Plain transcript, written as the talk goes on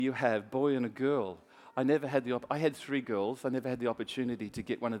You have boy and a girl. I had 3 girls. I never had the opportunity to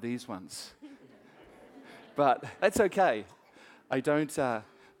get one of these ones. But that's okay. I don't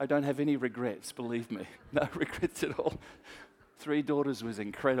have any regrets, believe me. No regrets at all. 3 daughters was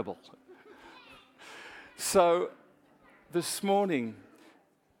incredible. So this morning,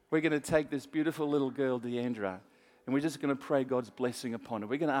 we're going to take this beautiful little girl, Deandra, and we're just going to pray God's blessing upon her.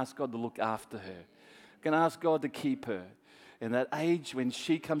 We're going to ask God to look after her. We're going to ask God to keep her in that age when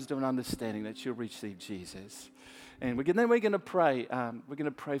she comes to an understanding that she'll receive Jesus. And then we're going to pray. We're going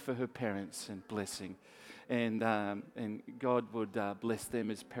to pray for her parents and blessing. And God would bless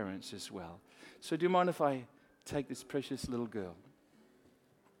them as parents as well. So do you mind if I take this precious little girl?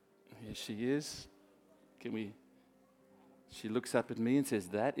 Here she is. She looks up at me and says,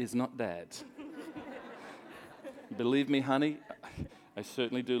 "That is not Dad." Believe me, honey, I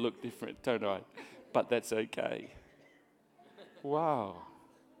certainly do look different, don't I? But that's okay. Wow.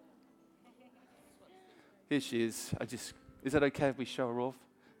 Here she is. Is that okay if we show her off?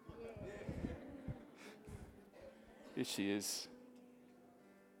 Here she is.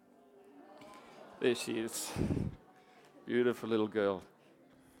 There she is. Beautiful little girl.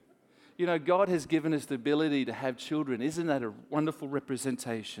 You know, God has given us the ability to have children. Isn't that a wonderful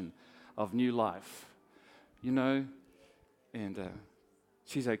representation of new life? You know, and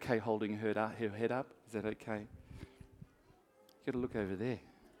she's okay holding her head up. Is that okay? You got to look over there.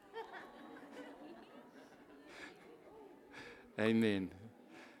 Amen.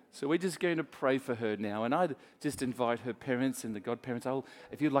 So we're just going to pray for her now. And I'd just invite her parents and the godparents.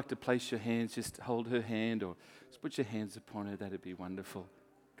 If you'd like to place your hands, just hold her hand or just put your hands upon her. That'd be wonderful.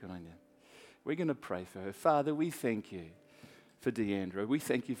 Good on you. We're going to pray for her. Father, we thank you for Deandra. We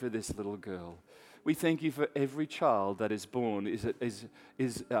thank you for this little girl. We thank you for every child that is born.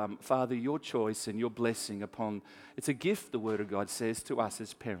 Father, your choice and your blessing upon. It's a gift, the Word of God says, to us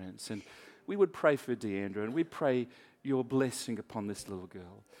as parents. And we would pray for Deandra, and we pray your blessing upon this little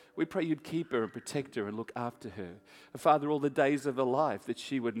girl. We pray you'd keep her and protect her and look after her. Father, all the days of her life, that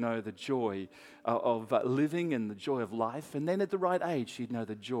she would know the joy of living and the joy of life. And then at the right age, she'd know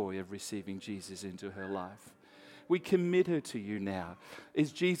the joy of receiving Jesus into her life. We commit her to you now.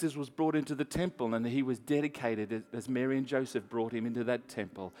 As Jesus was brought into the temple and he was dedicated, as Mary and Joseph brought him into that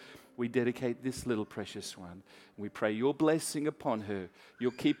temple, we dedicate this little precious one. We pray your blessing upon her,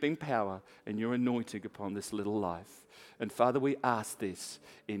 your keeping power, and your anointing upon this little life. And Father, we ask this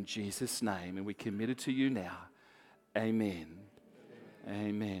in Jesus' name, and we commit it to you now. Amen.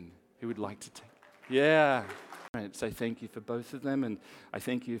 Amen. Who would like to take? Yeah. Say thank you for both of them, and I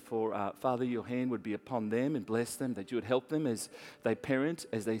thank you for, Father, your hand would be upon them and bless them, that you would help them as they parent,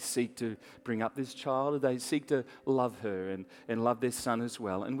 as they seek to bring up this child, they seek to love her and love their son as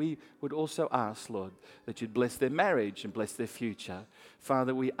well. And we would also ask, Lord, that you'd bless their marriage and bless their future.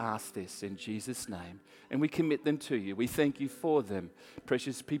 Father, we ask this in Jesus' name, and we commit them to you. We thank you for them,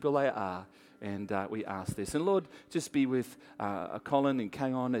 precious people they are. And we ask this. And Lord, just be with Colin and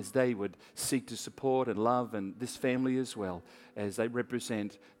Kayon as they would seek to support and love, and this family as well, as they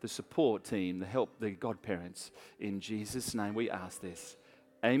represent the support team, the help, the godparents. In Jesus' name we ask this.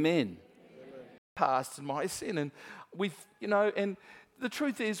 Amen. Past in my sin. And and the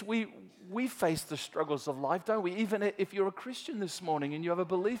truth is we face the struggles of life, don't we? Even if you're a Christian this morning and you have a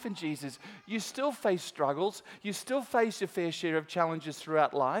belief in Jesus, you still face struggles. You still face your fair share of challenges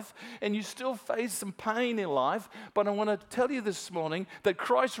throughout life, and you still face some pain in life. But I want to tell you this morning that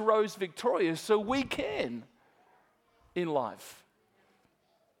Christ rose victorious, so we can in life.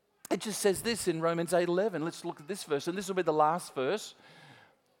 It just says this in Romans 8:11. Let's look at this verse, and this will be the last verse.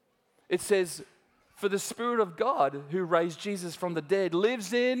 It says, "For the Spirit of God who raised Jesus from the dead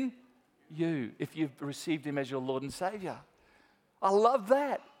lives in you, if you've received him as your Lord and Savior." I love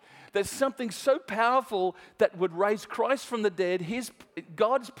that. There's something so powerful that would raise Christ from the dead,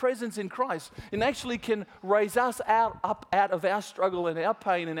 God's presence in Christ, and actually can raise us up out of our struggle and our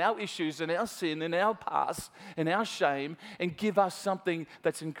pain and our issues and our sin and our past and our shame, and give us something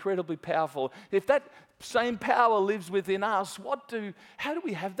that's incredibly powerful. If that same power lives within us, how do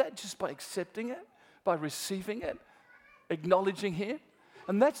we have that? Just by accepting it, by receiving it, acknowledging him.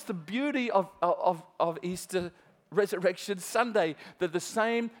 And that's the beauty of Easter Resurrection Sunday,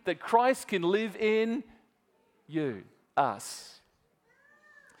 that Christ can live in you, us.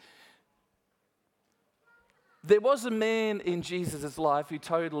 There was a man in Jesus' life who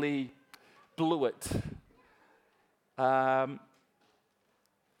totally blew it.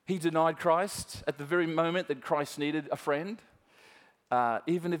 He denied Christ at the very moment that Christ needed a friend.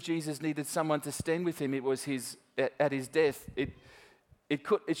 Even if Jesus needed someone to stand with him, it was at his death.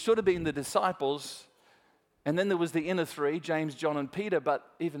 It should have been the disciples, And then there was the inner three, James, John, and Peter, but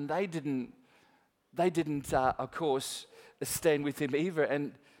even they didn't, of course, stand with him either.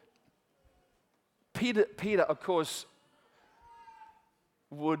 And Peter, of course,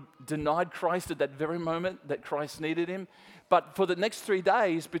 would denied Christ at that very moment that Christ needed him. But for the next 3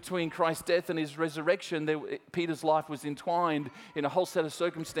 days between Christ's death and his resurrection, Peter's life was entwined in a whole set of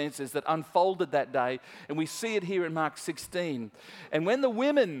circumstances that unfolded that day. And we see it here in Mark 16. And when the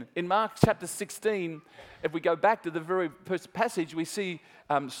women in Mark chapter 16, if we go back to the very first passage, we see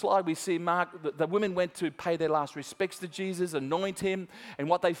Mark, the women went to pay their last respects to Jesus, anoint him. And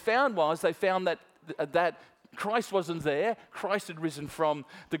what they found that Christ wasn't there. Christ had risen from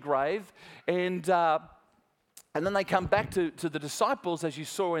the grave. And then they come back to the disciples, as you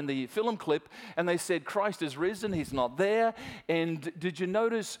saw in the film clip, and they said, Christ is risen, he's not there. And did you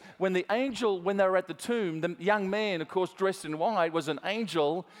notice when the angel, when they were at the tomb, the young man, of course, dressed in white, was an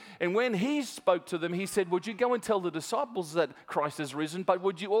angel. And when he spoke to them, he said, would you go and tell the disciples that Christ is risen, but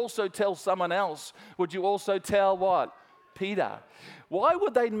would you also tell someone else? Would you also tell what? Peter. Why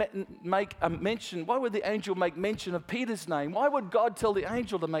would they make a mention? Why would the angel make mention of Peter's name? Why would God tell the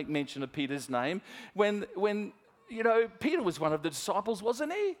angel to make mention of Peter's name when Peter was one of the disciples,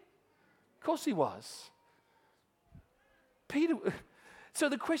 wasn't he? Of course he was. Peter. So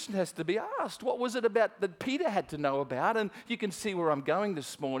the question has to be asked, what was it about that Peter had to know about? And you can see where I'm going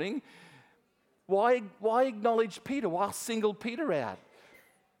this morning. Why acknowledge Peter? Why single Peter out?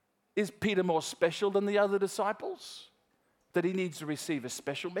 Is Peter more special than the other disciples? That he needs to receive a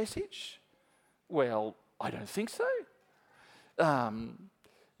special message? Well, I don't think so.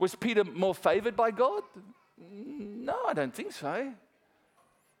 Was Peter more favored by God? No, I don't think so.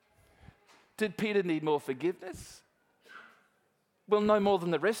 Did Peter need more forgiveness? Well, no more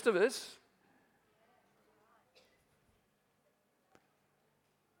than the rest of us.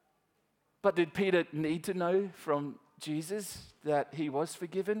 But did Peter need to know from Jesus that he was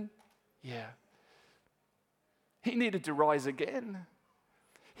forgiven? Yeah. He needed to rise again.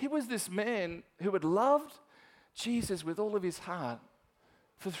 He was this man who had loved Jesus with all of his heart.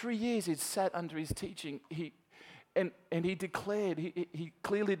 For 3 years, he'd sat under his teaching. He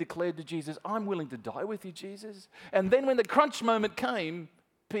clearly declared to Jesus, I'm willing to die with you, Jesus. And then when the crunch moment came,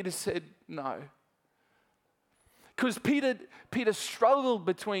 Peter said, no. Because Peter struggled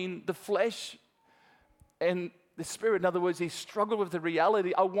between the flesh and the Spirit. In other words, he struggled with the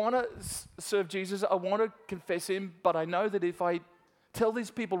reality. I want to serve Jesus. I want to confess him. But I know that if I tell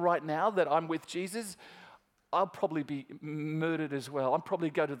these people right now that I'm with Jesus, I'll probably be murdered as well. I'll probably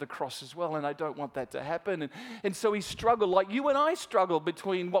go to the cross as well, and I don't want that to happen. And so he struggled like you and I struggle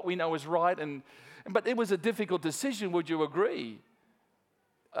between what we know is right but it was a difficult decision, would you agree?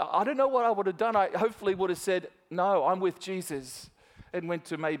 I don't know what I would have done. I hopefully would have said, no, I'm with Jesus, and went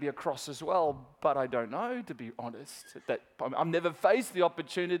to maybe a cross as well, but I don't know, to be honest. I've never faced the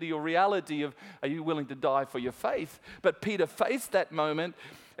opportunity or reality of, are you willing to die for your faith? But Peter faced that moment,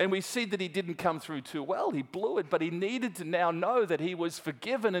 and we see that he didn't come through too well. He blew it, but he needed to now know that he was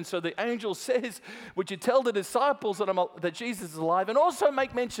forgiven. And so the angel says, would you tell the disciples that Jesus is alive? And also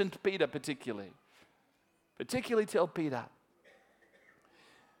make mention to Peter particularly. Particularly tell Peter.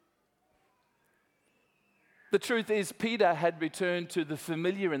 The truth is, Peter had returned to the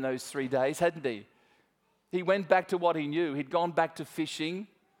familiar in those 3 days, hadn't he? He went back to what he knew. He'd gone back to fishing.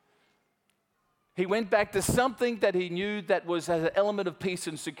 He went back to something that he knew that was an element of peace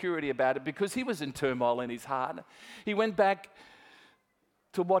and security about it, because he was in turmoil in his heart. He went back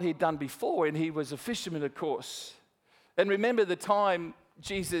to what he'd done before, and he was a fisherman, of course. And remember the time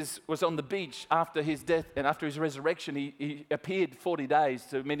Jesus was on the beach after his death and after his resurrection. He appeared 40 days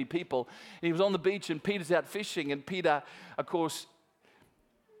to many people. And he was on the beach, and Peter's out fishing. And Peter, of course,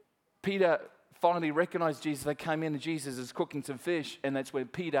 finally recognized Jesus. They came in, and Jesus is cooking some fish. And that's when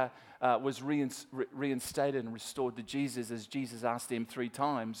Peter was reinstated and restored to Jesus, as Jesus asked him 3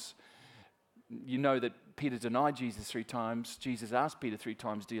 times. You know that Peter denied Jesus 3 times. Jesus asked Peter 3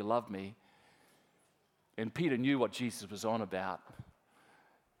 times, do you love me? And Peter knew what Jesus was on about.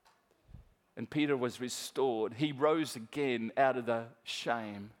 And Peter was restored. He rose again out of the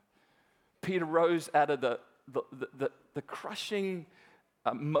shame. Peter rose out of the crushing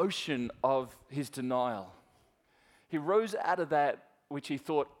motion of his denial. He rose out of that which he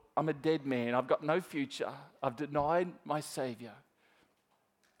thought, I'm a dead man. I've got no future. I've denied my Savior.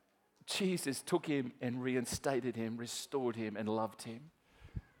 Jesus took him and reinstated him, restored him, and loved him.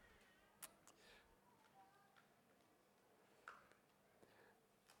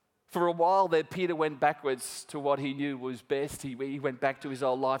 For a while there, Peter went backwards to what he knew was best. He went back to his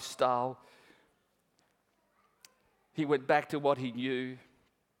old lifestyle. He went back to what he knew.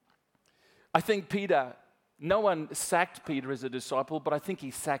 I think Peter No one sacked Peter as a disciple, but I think he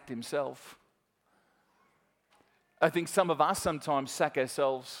sacked himself. I think some of us sometimes sack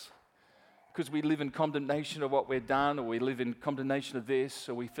ourselves because we live in condemnation of what we've done, or we live in condemnation of this,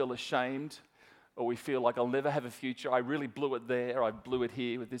 or we feel ashamed, or we feel like I'll never have a future. I really blew it there, I blew it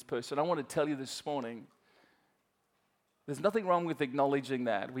here with this person. I want to tell you this morning, there's nothing wrong with acknowledging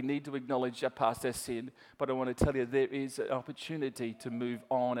that. We need to acknowledge our past, our sin, but I want to tell you there is an opportunity to move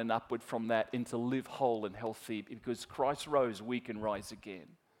on and upward from that and to live whole and healthy, because Christ rose, we can rise again.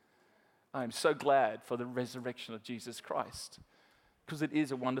 I am so glad for the resurrection of Jesus Christ, because it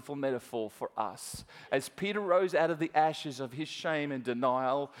is a wonderful metaphor for us. As Peter rose out of the ashes of his shame and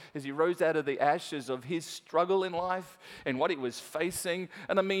denial, as he rose out of the ashes of his struggle in life and what he was facing,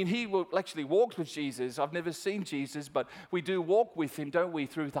 and I mean, he actually walked with Jesus. I've never seen Jesus, but we do walk with him, don't we,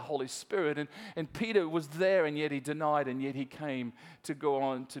 through the Holy Spirit. And Peter was there, and yet he denied, and yet he came to go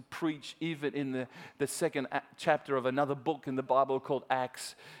on to preach even in the second chapter of another book in the Bible called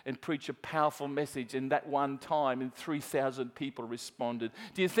Acts, and preach a powerful message. In that one time, and 3,000 people responded.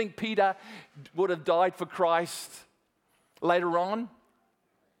 Do you think Peter would have died for Christ later on?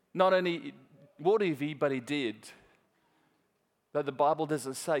 Not only would he, but he did. Though the Bible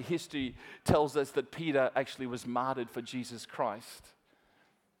doesn't say, history tells us that Peter actually was martyred for Jesus Christ.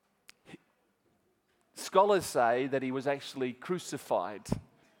 Scholars say that he was actually crucified.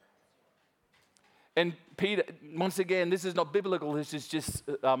 And Peter, once again, this is not biblical, this is just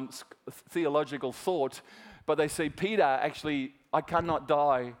theological thought, but they say Peter actually, I cannot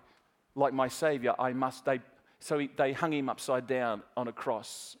die like my Savior, so they hung him upside down on a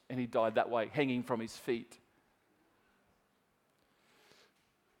cross, and he died that way, hanging from his feet.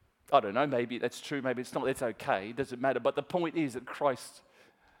 I don't know, maybe that's true, maybe it's not, that's okay, it doesn't matter. But the point is that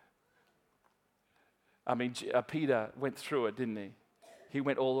Peter went through it, didn't he? He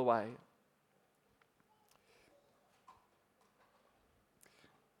went all the way.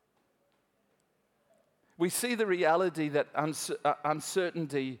 We see the reality that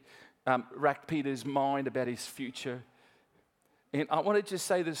uncertainty racked Peter's mind about his future. And I want to just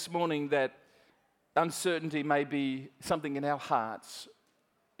say this morning that uncertainty may be something in our hearts.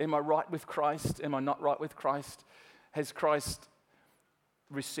 Am I right with Christ? Am I not right with Christ? Has Christ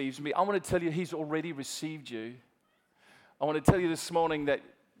received me? I want to tell you, he's already received you. I want to tell you this morning that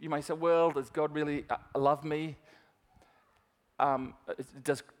you may say, well, does God really love me?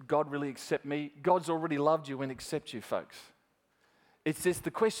 Does God really accept me? God's already loved you and accepts you, folks. It's just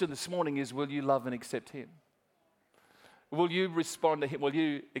the question this morning is, will you love and accept him? Will you respond to him? Will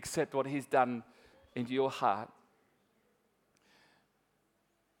you accept what he's done into your heart?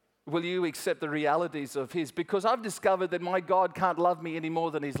 Will you accept the realities of his? Because I've discovered that my God can't love me any more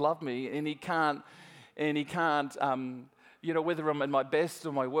than he's loved me, and he can't, whether I'm at my best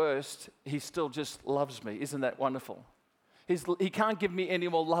or my worst, he still just loves me. Isn't that wonderful? He can't give me any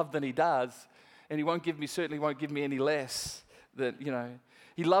more love than he does, and he certainly won't give me any less.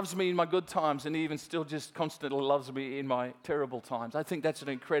 He loves me in my good times, and he even still just constantly loves me in my terrible times. I think that's an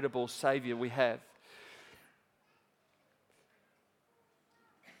incredible Savior we have.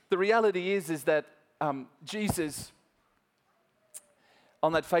 The reality is that Jesus,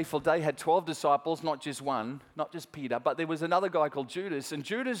 on that fateful day, had 12 disciples, not just one, not just Peter, but there was another guy called Judas, and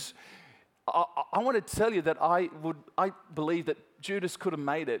Judas, I want to tell you that I believe that Judas could have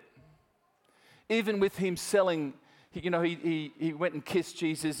made it. Even with him selling, he went and kissed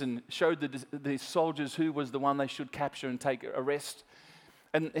Jesus and showed the soldiers who was the one they should capture and arrest.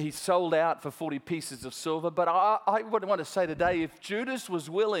 And he sold out for 40 pieces of silver. But I would want to say today, if Judas was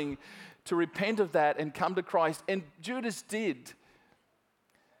willing to repent of that and come to Christ, and Judas did,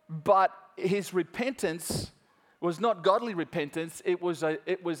 but his repentance was not godly repentance. It was a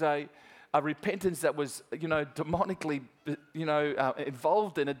repentance that was, demonically,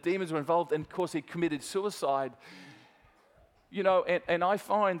 involved in it. Demons were involved, and of course he committed suicide. And I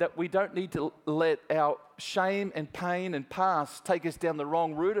find that we don't need to let our shame and pain and past take us down the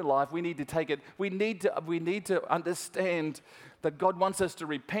wrong route in life. We need to take it. We need to understand that God wants us to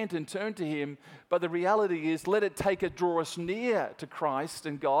repent and turn to him. But the reality is, let it draw us near to Christ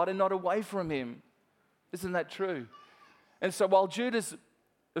and God, and not away from him. Isn't that true? And so while Judas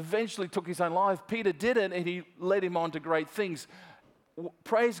eventually took his own life, Peter didn't, and he led him on to great things.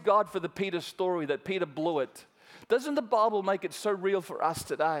 Praise God for the Peter story, that Peter blew it. Doesn't the Bible make it so real for us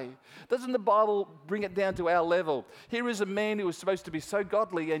today? Doesn't the Bible bring it down to our level? Here is a man who was supposed to be so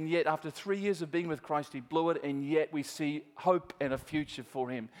godly, and yet after 3 years of being with Christ, he blew it, and yet we see hope and a future for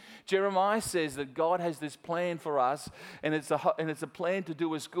him. Jeremiah says that God has this plan for us, and it's a plan to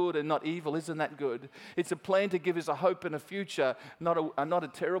do us good and not evil. Isn't that good? It's a plan to give us a hope and a future, not a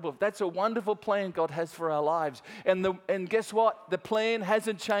terrible. That's a wonderful plan God has for our lives. And guess what? The plan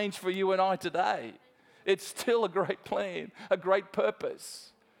hasn't changed for you and I today. It's still a great plan, a great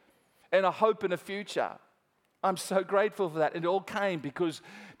purpose, and a hope and a future. I'm so grateful for that. It all came because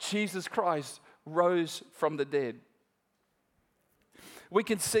Jesus Christ rose from the dead. We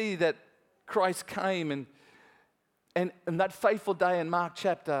can see that Christ came and that faithful day in Mark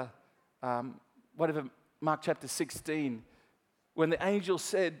chapter 16, when the angel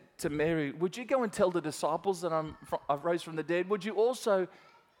said to Mary, would you go and tell the disciples that I rose from the dead? Would you also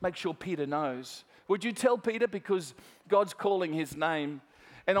make sure Peter knows? Would you tell Peter, because God's calling his name?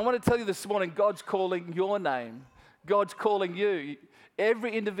 And I want to tell you this morning, God's calling your name. God's calling you.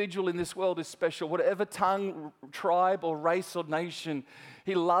 Every individual in this world is special, whatever tongue, tribe, or race or nation.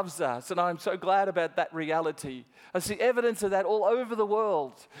 He loves us, and I'm so glad about that reality. I see evidence of that all over the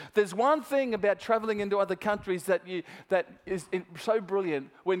world. There's one thing about traveling into other countries that is so brilliant.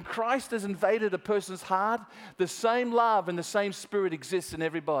 When Christ has invaded a person's heart, the same love and the same spirit exists in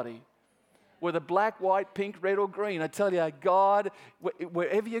everybody. Whether black, white, pink, red, or green, I tell you, God,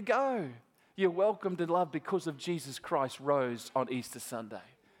 wherever you go, you're welcome to love because of Jesus Christ rose on Easter Sunday.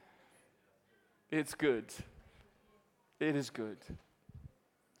 It's good. It is good.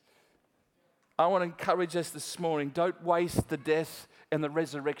 I want to encourage us this morning, don't waste the death and the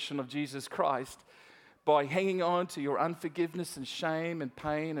resurrection of Jesus Christ by hanging on to your unforgiveness and shame and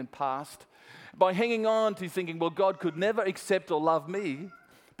pain and past, by hanging on to thinking, well, God could never accept or love me,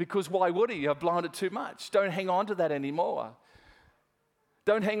 because why would he? I've blown it too much. Don't hang on to that anymore.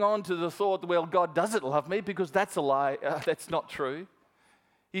 Don't hang on to the thought, well, God doesn't love me, because that's a lie. That's not true.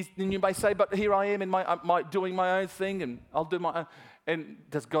 And you may say, but here I am in my doing my own thing, and I'll do my own. And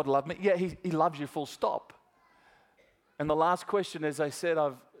does God love me? Yeah, he loves you, full stop. And the last question, as I said,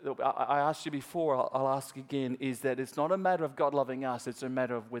 I asked you before, I'll ask again, is that it's not a matter of God loving us, it's a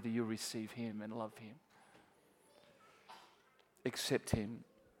matter of whether you receive him and love him. Accept him.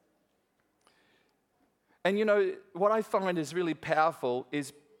 And you know, what I find is really powerful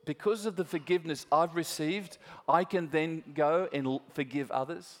is because of the forgiveness I've received, I can then go and forgive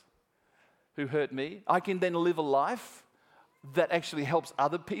others who hurt me. I can then live a life that actually helps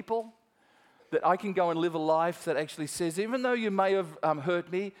other people. That I can go and live a life that actually says, even though you may have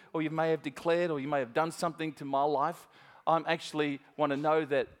hurt me, or you may have declared, or you may have done something to my life, I actually want to know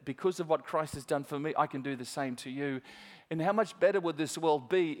that because of what Christ has done for me, I can do the same to you. And how much better would this world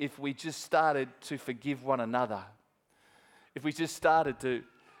be if we just started to forgive one another? If we just started to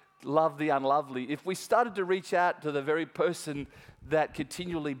love the unlovely? If we started to reach out to the very person that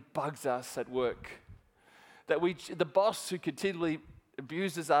continually bugs us at work? The boss who continually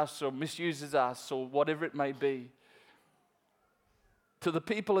abuses us or misuses us or whatever it may be? To the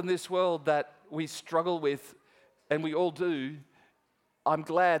people in this world that we struggle with, and we all do, I'm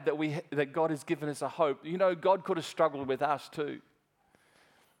glad that God has given us a hope. You know, God could have struggled with us too.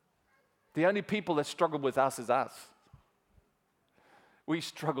 The only people that struggle with us is us. We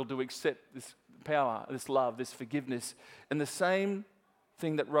struggle to accept this power, this love, this forgiveness. And the same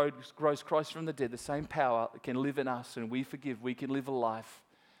thing that rose Christ from the dead, the same power can live in us, and we forgive. We can live a life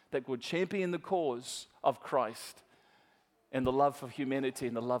that would champion the cause of Christ and the love for humanity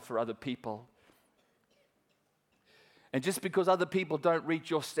and the love for other people. And just because other people don't reach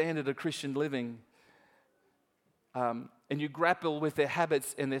your standard of Christian living, and you grapple with their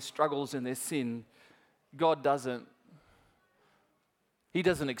habits and their struggles and their sin, God doesn't. He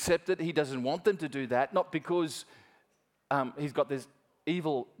doesn't accept it. He doesn't want them to do that, not because he's got this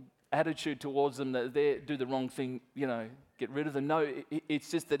evil attitude towards them that they do the wrong thing, get rid of them. No,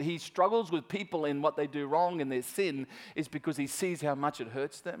 it's just that he struggles with people in what they do wrong and their sin is because he sees how much it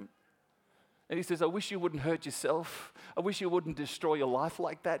hurts them. And he says, I wish you wouldn't hurt yourself. I wish you wouldn't destroy your life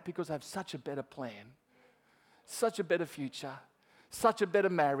like that, because I have such a better plan, such a better future, such a better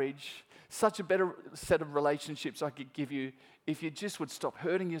marriage, such a better set of relationships I could give you if you just would stop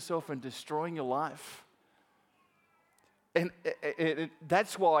hurting yourself and destroying your life. And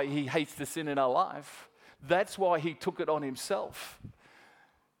that's why he hates the sin in our life. That's why he took it on himself.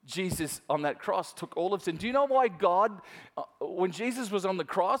 Jesus on that cross took all of sin. Do you know why God, when Jesus was on the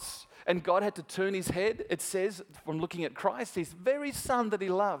cross and God had to turn his head, it says from looking at Christ, his very son that he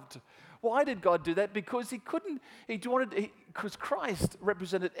loved, Why did God do that? Because because Christ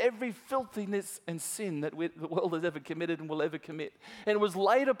represented every filthiness and sin that the world has ever committed and will ever commit. And it was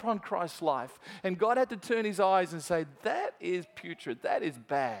laid upon Christ's life. And God had to turn his eyes and say, that is putrid, that is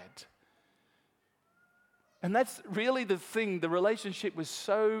bad. And that's really the thing. The relationship was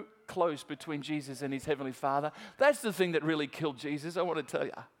so close between Jesus and his heavenly Father. That's the thing that really killed Jesus, I want to tell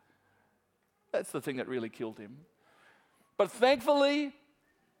you. That's the thing that really killed him. But thankfully,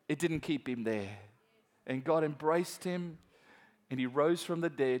 it didn't keep him there. And God embraced him, and he rose from the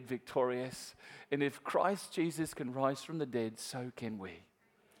dead victorious. And if Christ Jesus can rise from the dead, so can we.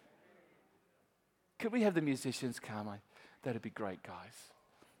 Could we have the musicians come? That'd be great, guys.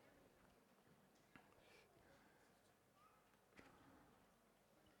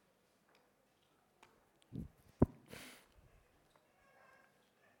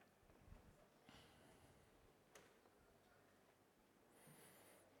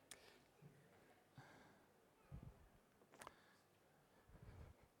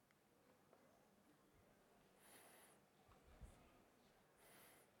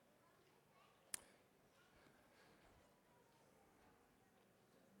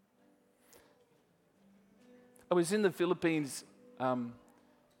 I was in the Philippines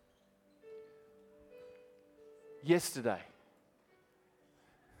yesterday.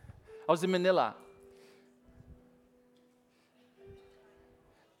 I was in Manila.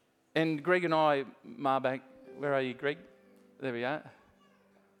 And Greg and I, Marbach, where are you, Greg? There we are. Did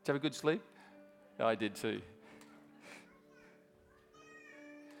you have a good sleep? Oh, I did too.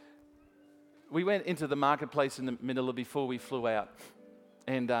 We went into the marketplace in Manila before we flew out.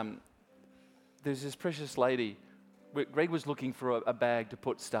 And there's this precious lady. Greg was looking for a bag to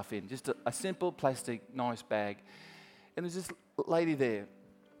put stuff in, just a simple plastic, nice bag. And there's this lady there,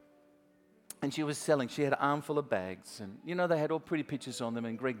 and she was selling. She had an armful of bags, and they had all pretty pictures on them,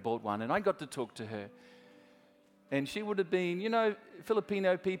 and Greg bought one, and I got to talk to her. And she would have been,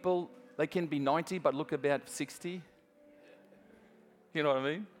 Filipino people, they can be 90 but look about 60. You know what I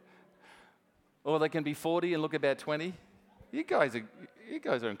mean? Or they can be 40 and look about 20. You guys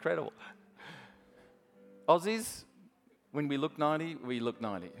are incredible. Aussies, when we look 90, we look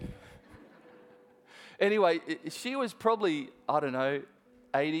 90. Anyway, she was probably,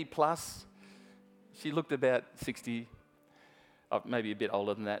 80 plus. She looked about 60, maybe a bit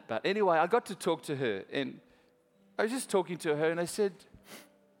older than that. But anyway, I got to talk to her, and I was just talking to her, and I said,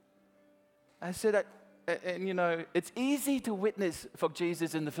 it's easy to witness for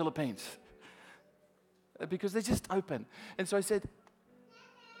Jesus in the Philippines because they're just open. And so I said,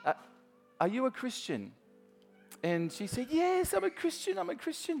 are you a Christian? And she said, yes, I'm a Christian.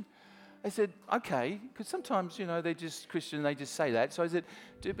 I said, okay, because sometimes, they're just Christian, they just say that. So I said,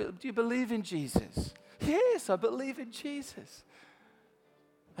 do you believe in Jesus? Yes, I believe in Jesus.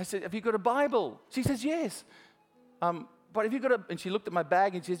 I said, have you got a Bible? She says, yes. But have you got and she looked at my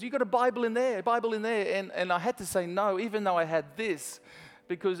bag and she says, you got a Bible in there? And I had to say no, even though I had this,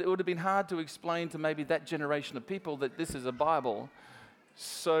 because it would have been hard to explain to maybe that generation of people that this is a Bible.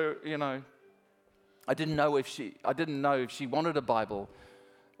 So, I didn't know if she wanted a Bible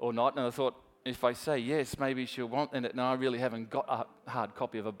or not, and I thought, if I say yes, maybe she'll want it. No, I really haven't got a hard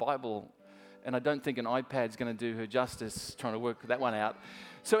copy of a Bible, and I don't think an iPad's going to do her justice trying to work that one out.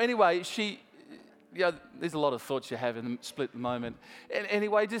 So anyway, there's a lot of thoughts you have in the split moment. And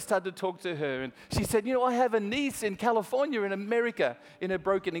anyway, I just started to talk to her, and she said, I have a niece in California, in America, in her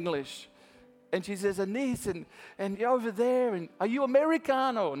broken English. And she says, a niece, and you're over there, and are you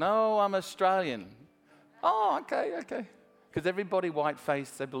Americano? No, I'm Australian. Oh, okay. Because everybody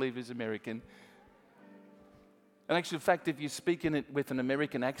white-faced, they believe, is American. And actually, in fact, if you speak in it with an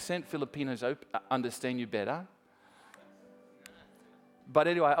American accent, Filipinos understand you better. But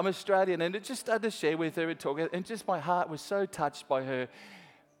anyway, I'm Australian, and it just started to share with her and talk, and just my heart was so touched by her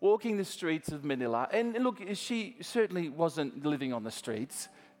walking the streets of Manila. And look, she certainly wasn't living on the streets,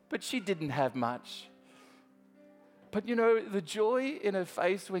 but she didn't have much. But the joy in her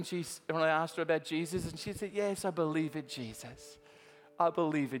face when I asked her about Jesus, and she said, yes, I believe in Jesus. I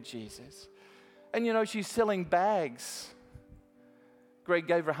believe in Jesus. And she's selling bags. Greg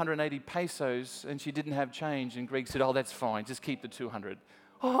gave her 180 pesos, and she didn't have change, and Greg said, oh, that's fine, just keep the 200.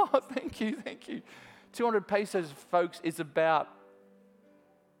 Oh, thank you. 200 pesos, folks, is about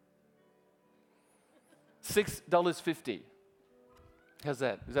 $6.50. How's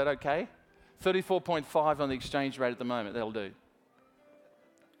that? Is that okay? 34.5 on the exchange rate at the moment. That'll do.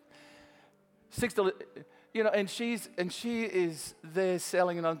 $6, and she is there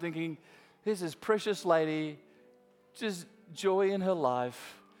selling, and I'm thinking, here's this precious lady, just joy in her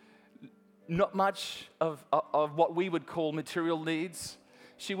life, not much of what we would call material needs.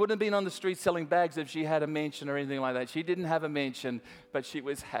 She wouldn't have been on the street selling bags if she had a mansion or anything like that. She didn't have a mansion, but she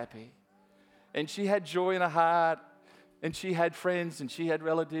was happy. And she had joy in her heart, and she had friends, and she had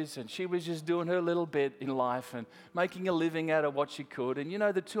relatives, and she was just doing her little bit in life and making a living out of what she could. And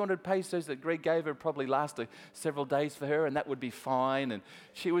the 200 pesos that Greg gave her probably lasted several days for her, and that would be fine. And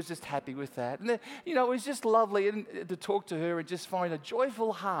she was just happy with that. And it was just lovely to talk to her and just find a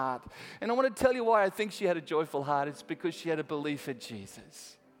joyful heart. And I want to tell you why I think she had a joyful heart. It's because she had a belief in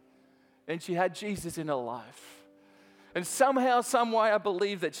Jesus. And she had Jesus in her life. And somehow, some way, I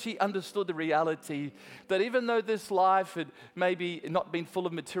believe that she understood the reality that even though this life had maybe not been full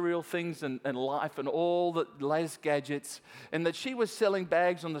of material things and life and all the latest gadgets, and that she was selling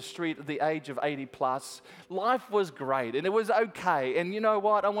bags on the street at the age of 80 plus, life was great and it was okay. And you know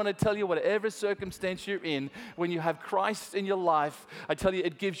what? I want to tell you, whatever circumstance you're in, when you have Christ in your life, I tell you,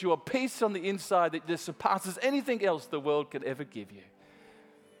 it gives you a peace on the inside that just surpasses anything else the world could ever give you.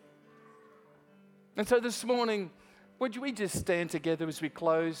 And so this morning, would we just stand together as we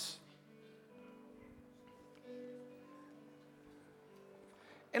close?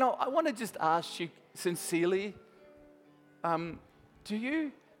 And I want to just ask you sincerely, do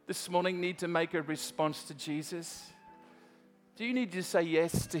you this morning need to make a response to Jesus? Do you need to say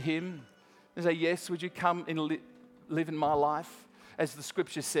yes to Him? And say, yes, would you come and live in my life? As the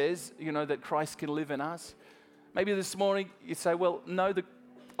scripture says, that Christ can live in us. Maybe this morning you say, well, no,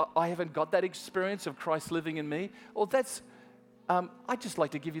 I haven't got that experience of Christ living in me. Or I'd just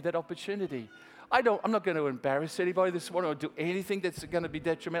like to give you that opportunity. I'm not going to embarrass anybody this morning or do anything that's going to be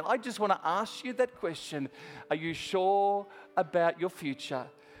detrimental. I just want to ask you that question. Are you sure about your future?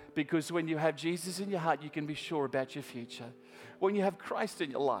 Because when you have Jesus in your heart, you can be sure about your future. When you have Christ in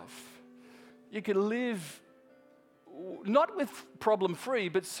your life, you can live not with problem-free,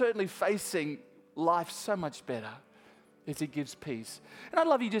 but certainly facing life so much better. As He gives peace. And I'd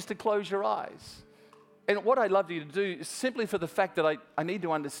love you just to close your eyes. And what I'd love you to do is simply for the fact that I need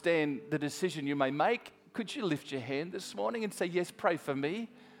to understand the decision you may make, could you lift your hand this morning and say, yes, pray for me.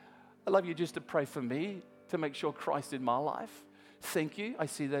 I'd love you just to pray for me to make sure Christ in my life. Thank you. I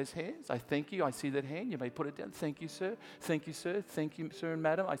see those hands. I thank you. I see that hand. You may put it down. Thank you, sir. Thank you, sir. Thank you, sir and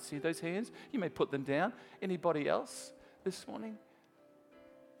madam. I see those hands. You may put them down. Anybody else this morning?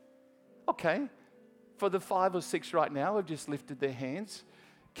 Okay. For the 5 or 6 right now who've just lifted their hands,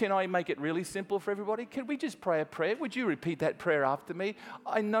 can I make it really simple for everybody? Can we just pray a prayer? Would you repeat that prayer after me?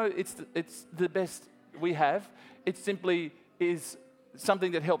 I know it's the best we have. It simply is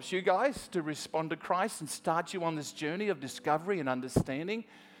something that helps you guys to respond to Christ and start you on this journey of discovery and understanding.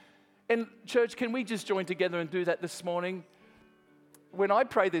 And church, can we just join together and do that this morning? When I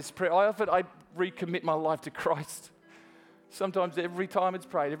pray this prayer, I recommit my life to Christ. Sometimes every time it's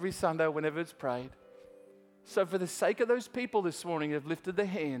prayed, every Sunday, whenever it's prayed. So for the sake of those people this morning who have lifted their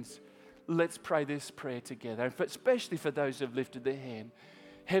hands, let's pray this prayer together. And especially for those who have lifted their hand.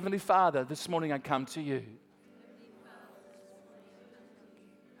 Heavenly Father, this morning I come to you.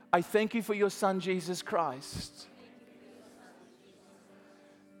 I thank you for your Son, Jesus Christ,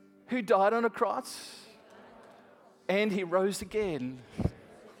 who died on a cross and He rose again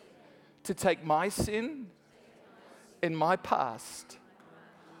to take my sin and my past.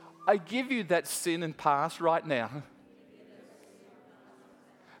 I give you that sin and past right now.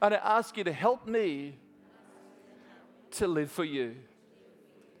 And I ask you to help me to live for you.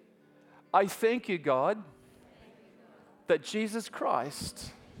 I thank you, God, that Jesus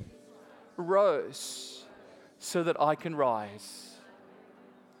Christ rose so that I can rise.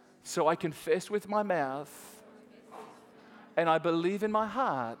 So I confess with my mouth and I believe in my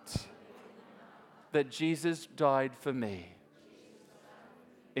heart that Jesus died for me.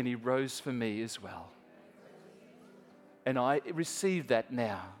 And He rose for me as well. And I receive that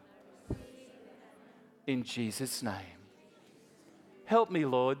now. In Jesus' name. Help me,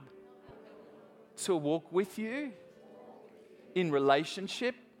 Lord, to walk with you in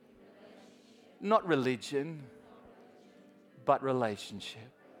relationship, not religion, but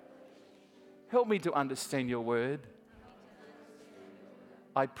relationship. Help me to understand your word.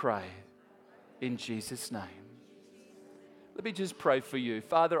 I pray in Jesus' name. Let me just pray for you.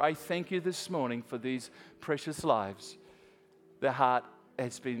 Father, I thank you this morning for these precious lives. Their heart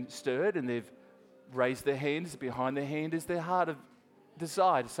has been stirred and they've raised their hands. Behind their hand is their heart of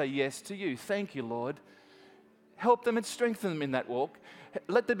desire to say yes to you. Thank you, Lord. Help them and strengthen them in that walk.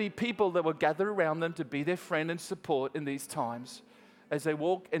 Let there be people that will gather around them to be their friend and support in these times as they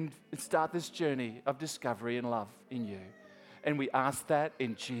walk and start this journey of discovery and love in you. And we ask that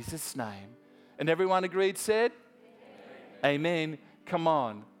in Jesus' name. And everyone agreed, said? Amen. Come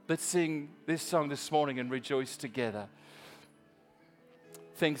on, let's sing this song this morning and rejoice together.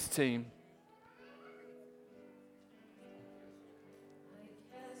 Thanks, team.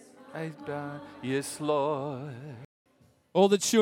 Yes, Lord. All the children.